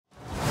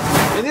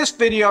In this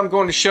video, I'm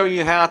going to show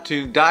you how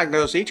to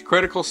diagnose each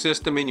critical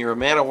system in your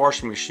Amana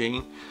washing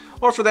machine,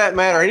 or for that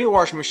matter, any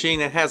washing machine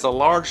that has a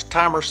large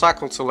timer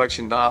cycle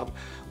selection knob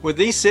with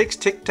these 6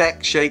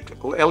 tic-tac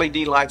shaped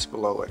LED lights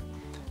below it.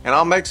 And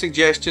I'll make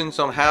suggestions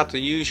on how to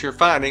use your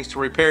findings to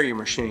repair your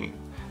machine.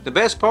 The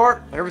best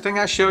part, everything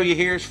I show you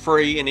here is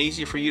free and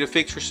easy for you to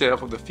fix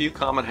yourself with a few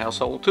common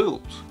household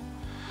tools.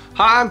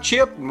 Hi, I'm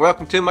Chip and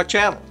welcome to my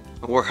channel,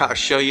 where I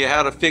show you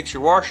how to fix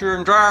your washer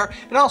and dryer,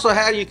 and also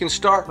how you can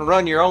start and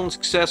run your own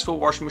successful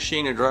washing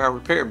machine and dryer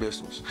repair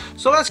business.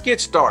 So let's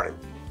get started.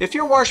 If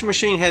your washing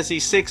machine has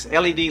these 6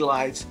 LED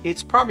lights,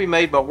 it's probably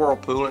made by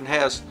Whirlpool and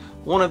has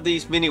one of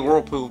these many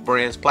Whirlpool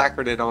brands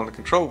placarded on the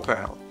control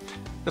panel.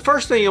 The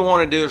first thing you'll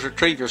want to do is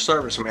retrieve your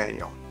service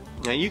manual.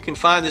 Now you can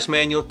find this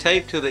manual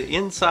taped to the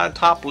inside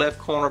top left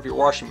corner of your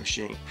washing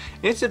machine.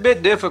 It's a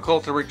bit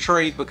difficult to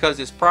retrieve because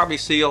it's probably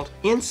sealed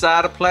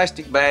inside a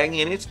plastic bag,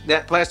 and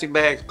that plastic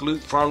bag is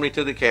glued firmly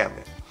to the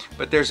cabinet.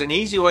 But there's an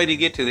easy way to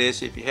get to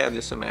this if you have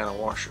this Amana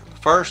washer.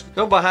 First,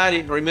 go behind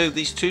it and remove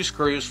these 2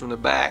 screws from the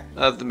back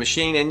of the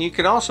machine, and you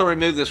can also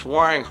remove this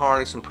wiring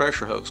harness and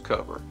pressure hose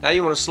cover. Now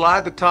you want to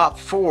slide the top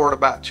forward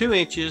about 2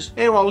 inches,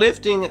 and while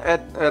lifting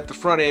at the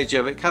front edge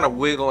of it, kind of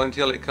wiggle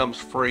until it comes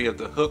free of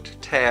the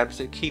hooked tabs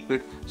that keep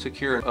it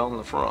secure on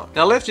the front.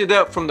 Now lift it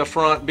up from the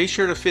front. Be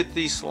sure to fit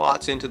these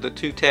slots into the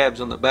 2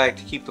 tabs on the back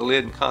to keep the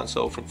lid and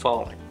console from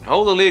falling.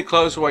 Hold the lid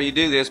closed while you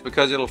do this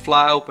because it'll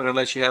fly open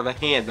unless you have a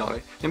hand on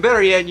it. And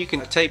better yet, you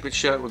can tape it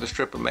shut with a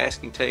strip of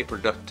masking tape or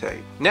duct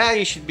tape. Now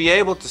you should be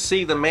able to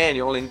see the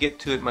manual and get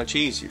to it much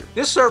easier.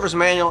 This service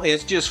manual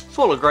is just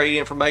full of great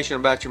information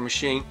about your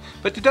machine,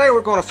 but today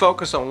we're going to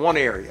focus on one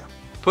area: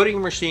 putting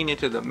your machine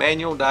into the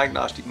manual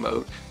diagnostic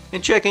mode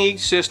and checking each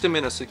system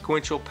in a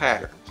sequential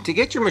pattern. To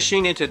get your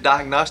machine into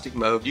diagnostic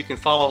mode, you can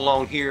follow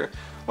along here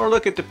or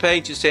look at the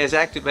page that says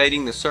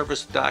activating the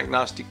service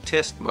diagnostic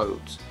test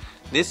modes.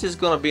 This is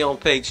going to be on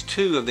page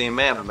 2 of the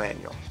Amana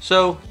manual.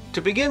 So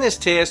to begin this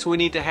test, we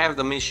need to have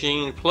the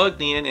machine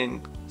plugged in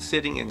and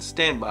sitting in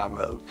standby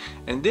mode.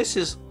 And this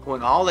is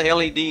when all the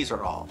LEDs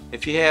are off.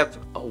 If you have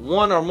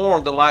one or more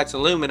of the lights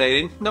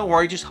illuminated, don't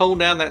worry, just hold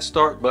down that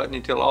start button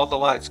until all the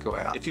lights go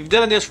out. If you've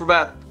done this for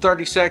about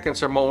 30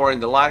 seconds or more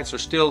and the lights are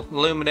still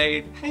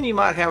illuminated, then you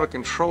might have a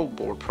control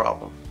board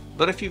problem.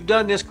 But if you've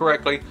done this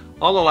correctly,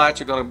 all the lights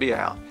are going to be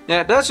out.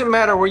 Now it doesn't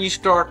matter where you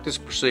start this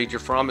procedure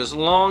from, as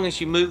long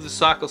as you move the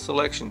cycle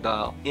selection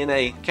dial in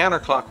a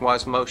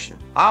counterclockwise motion.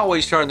 I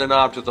always turn the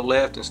knob to the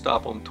left and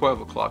stop on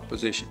 12 o'clock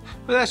position,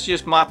 but that's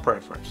just my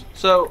preference.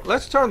 So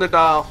let's turn the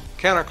dial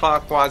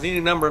counterclockwise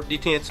any number of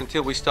detents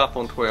until we stop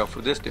on 12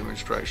 for this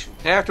demonstration.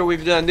 After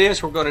we've done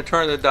this, we're going to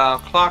turn the dial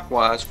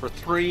clockwise for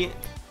 3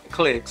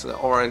 clicks,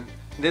 or in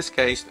this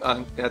case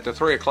at the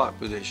 3 o'clock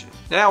position.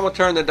 Now we'll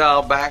turn the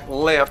dial back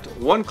left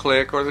 1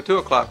 click, or the 2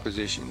 o'clock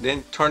position,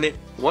 then turn it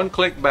 1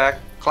 click back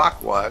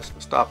clockwise,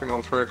 stopping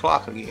on 3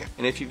 o'clock again.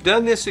 And if you've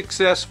done this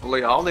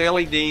successfully, all the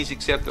LEDs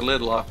except the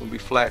lid lock will be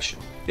flashing.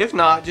 If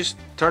not, just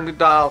turn the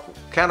dial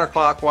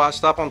counterclockwise,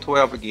 stop on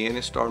 12 again,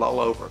 and start all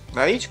over.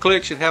 Now each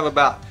click should have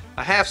about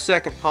a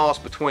half-second pause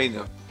between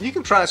them. You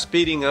can try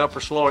speeding up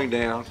or slowing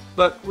down,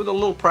 but with a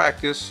little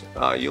practice,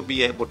 you'll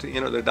be able to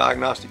enter the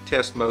diagnostic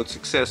test mode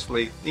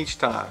successfully each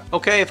time.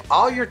 Okay, if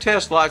all your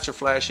test lights are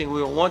flashing,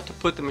 we will want to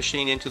put the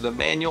machine into the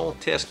manual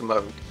test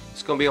mode.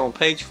 It's going to be on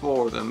page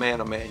 4 of the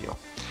Amana manual.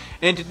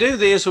 And to do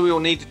this, we will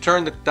need to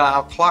turn the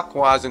dial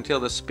clockwise until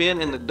the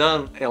spin and the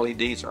done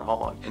LEDs are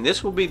on. And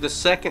this will be the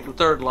 2nd and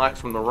 3rd light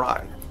from the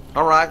right.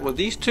 Alright, with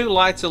these 2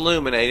 lights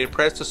illuminated,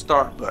 press the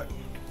start button.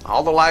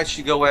 All the lights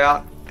should go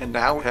out, and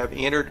now we have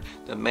entered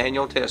the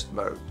manual test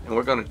mode. And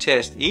we're going to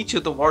test each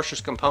of the washer's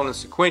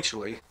components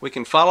sequentially. We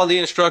can follow the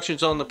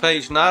instructions on the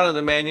page 9 of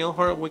the manual,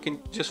 or we can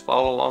just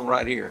follow along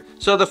right here.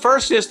 So the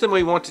first system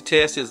we want to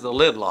test is the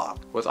lid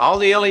lock. With all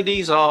the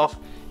LEDs off,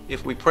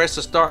 if we press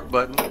the start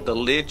button, the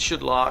lid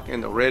should lock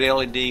and the red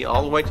LED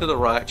all the way to the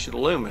right should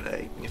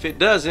illuminate. If it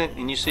doesn't,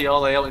 and you see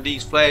all the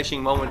LEDs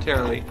flashing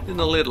momentarily, then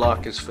the lid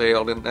lock has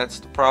failed, and that's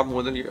the problem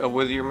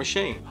with your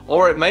machine.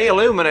 Or it may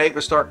illuminate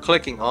but start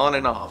clicking on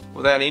and off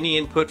without any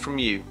input from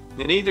you.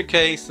 In either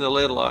case, the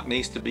lid lock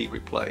needs to be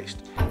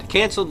replaced. To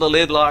cancel the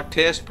lid lock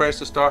test, press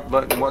the start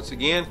button once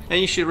again, and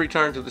you should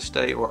return to the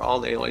state where all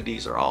the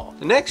LEDs are off.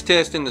 The next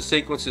test in the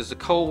sequence is the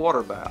cold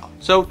water valve.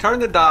 So turn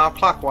the dial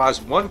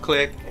clockwise 1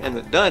 click, and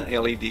the done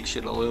LED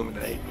should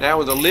illuminate. Now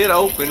with the lid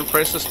open,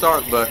 press the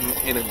start button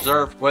and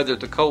observe whether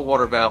the cold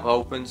water valve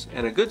opens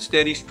and a good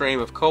steady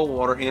stream of cold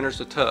water enters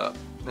the tub.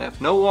 Now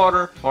if no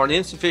water, or an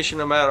insufficient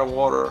amount of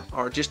water,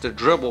 or just a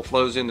dribble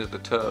flows into the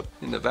tub,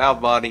 and the valve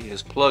body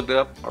is plugged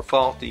up or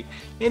faulty,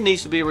 it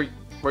needs to be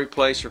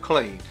replaced or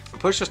cleaned.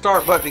 Push the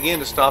start button again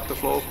to stop the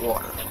flow of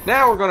water.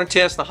 Now we're going to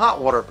test the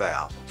hot water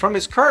valve. From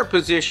its current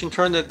position,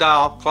 turn the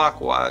dial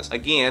clockwise.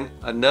 Again,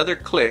 another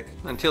click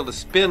until the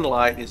spin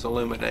light is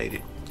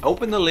illuminated.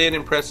 Open the lid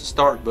and press the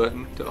start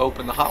button to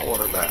open the hot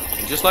water valve.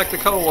 And just like the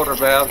cold water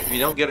valve, if you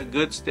don't get a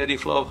good steady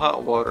flow of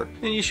hot water,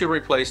 then you should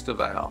replace the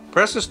valve.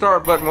 Press the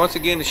start button once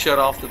again to shut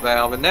off the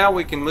valve, and now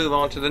we can move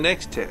on to the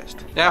next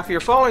test. Now if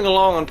you're following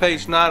along on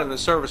page 9 of the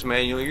service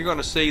manual, you're going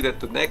to see that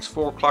the next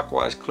 4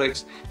 clockwise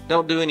clicks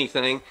don't do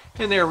anything,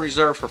 and they're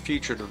reserved for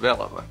future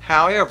development.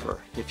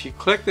 However, if you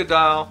click the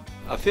dial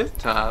a 5th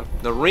time,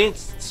 the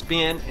rinse,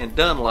 spin, and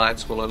done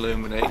lights will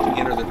illuminate to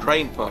enter the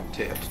drain pump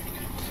test.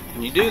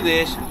 When you do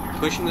this,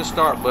 pushing the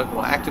start button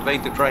will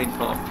activate the drain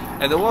pump,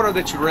 and the water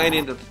that you ran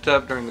into the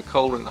tub during the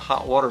cold and the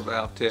hot water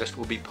valve test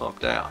will be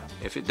pumped out.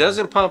 If it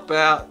doesn't pump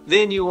out,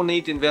 then you will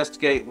need to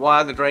investigate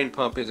why the drain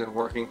pump isn't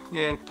working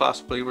and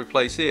possibly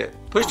replace it.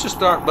 Push the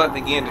start button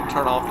again to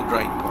turn off the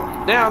drain pump.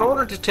 Now, in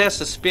order to test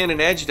the spin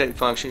and agitate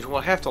functions,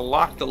 we'll have to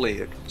lock the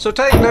lid. So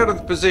take note of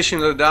the position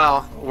of the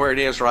dial where it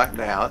is right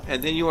now,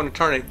 and then you want to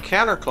turn it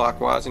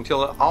counterclockwise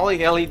until all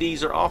the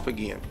LEDs are off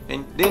again.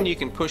 And then you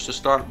can push the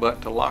start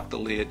button to lock the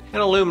lid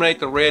and illuminate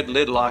the red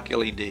lid lock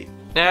LED.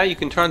 Now you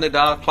can turn the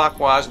dial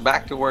clockwise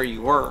back to where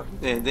you were,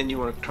 and then you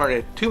want to turn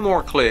it 2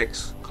 more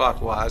clicks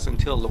clockwise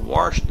until the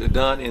wash, the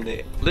done, and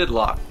the lid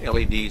lock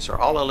LEDs are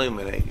all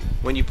illuminated.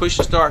 When you push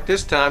the start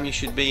this time, you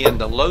should be in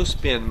the low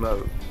spin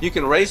mode. You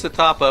can raise the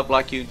top up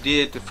like you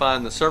did to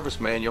find the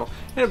service manual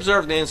and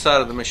observe the inside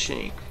of the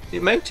machine.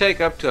 It may take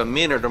up to a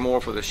minute or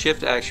more for the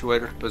shift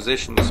actuator to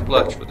position the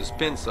splutch for the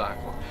spin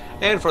cycle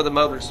and for the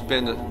motor to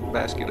spin the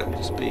basket up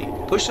to speed.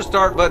 Push the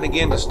start button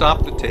again to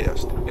stop the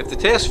test. If the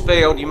test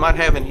failed, you might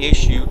have an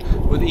issue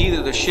with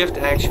either the shift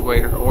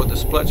actuator or the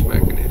splutch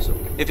mechanism.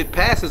 If it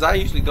passes, I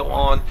usually go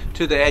on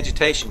to the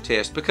agitation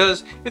test,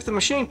 because if the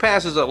machine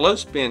passes a low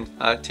spin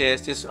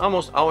test, it's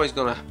almost always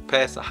going to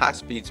pass a high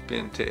speed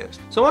spin test.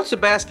 So once the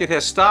basket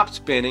has stopped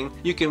spinning,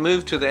 you can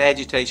move to the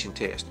agitation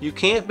test. You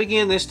can't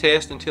begin this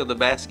test until the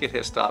basket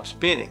has stopped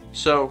spinning.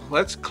 So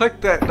let's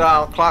click that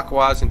dial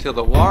clockwise until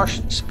the wash,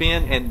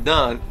 spin, and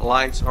done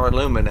lights are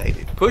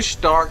illuminated. Push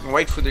start and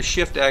wait for the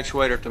shift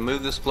actuator to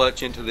move the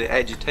splutch into the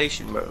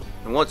agitation mode.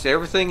 And once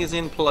everything is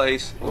in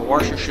place, the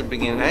washer should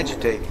begin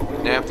agitating.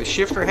 Now if the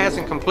shifter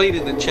hasn't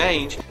completed the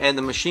change and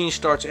the machine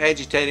starts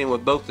agitating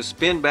with both the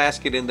spin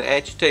basket and the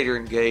agitator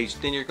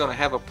engaged, then you're going to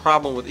have a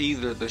problem with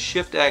either the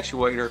shift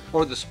actuator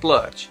or the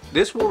splutch.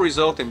 This will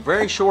result in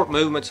very short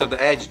movements of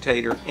the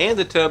agitator and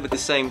the tub at the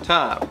same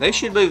time. They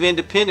should move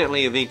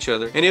independently of each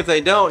other, and if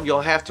they don't,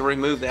 you'll have to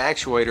remove the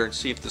actuator and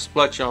see if the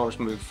splutch arms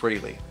move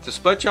freely. If the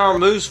splutch arm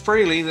moves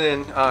freely,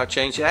 then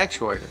change the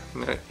actuator.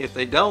 If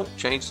they don't,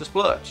 change the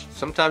splutch.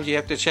 Sometimes you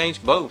have to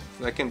change both.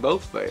 They can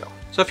both fail.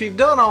 So if you've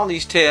done all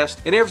these tests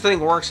and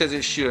everything works as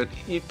it should,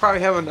 you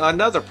probably have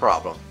another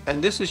problem,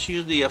 and this is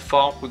usually a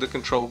fault with the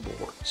control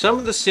board. Some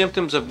of the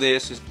symptoms of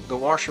this is the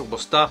washer will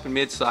stop in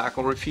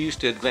mid-cycle, refuse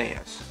to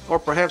advance, or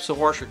perhaps the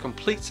washer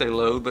completes a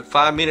load, but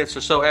 5 minutes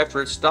or so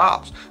after it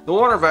stops, the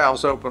water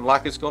valve's open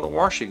like it's going to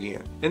wash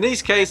again. In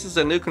these cases,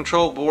 a new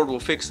control board will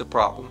fix the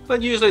problem,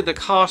 but usually the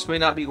cost may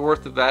not be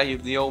worth the value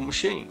of the old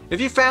machine.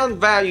 If you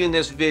found value in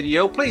this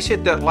video, please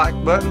hit that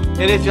like button,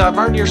 and if I've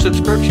earned your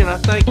subscription, I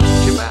thank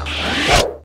you. Chip out.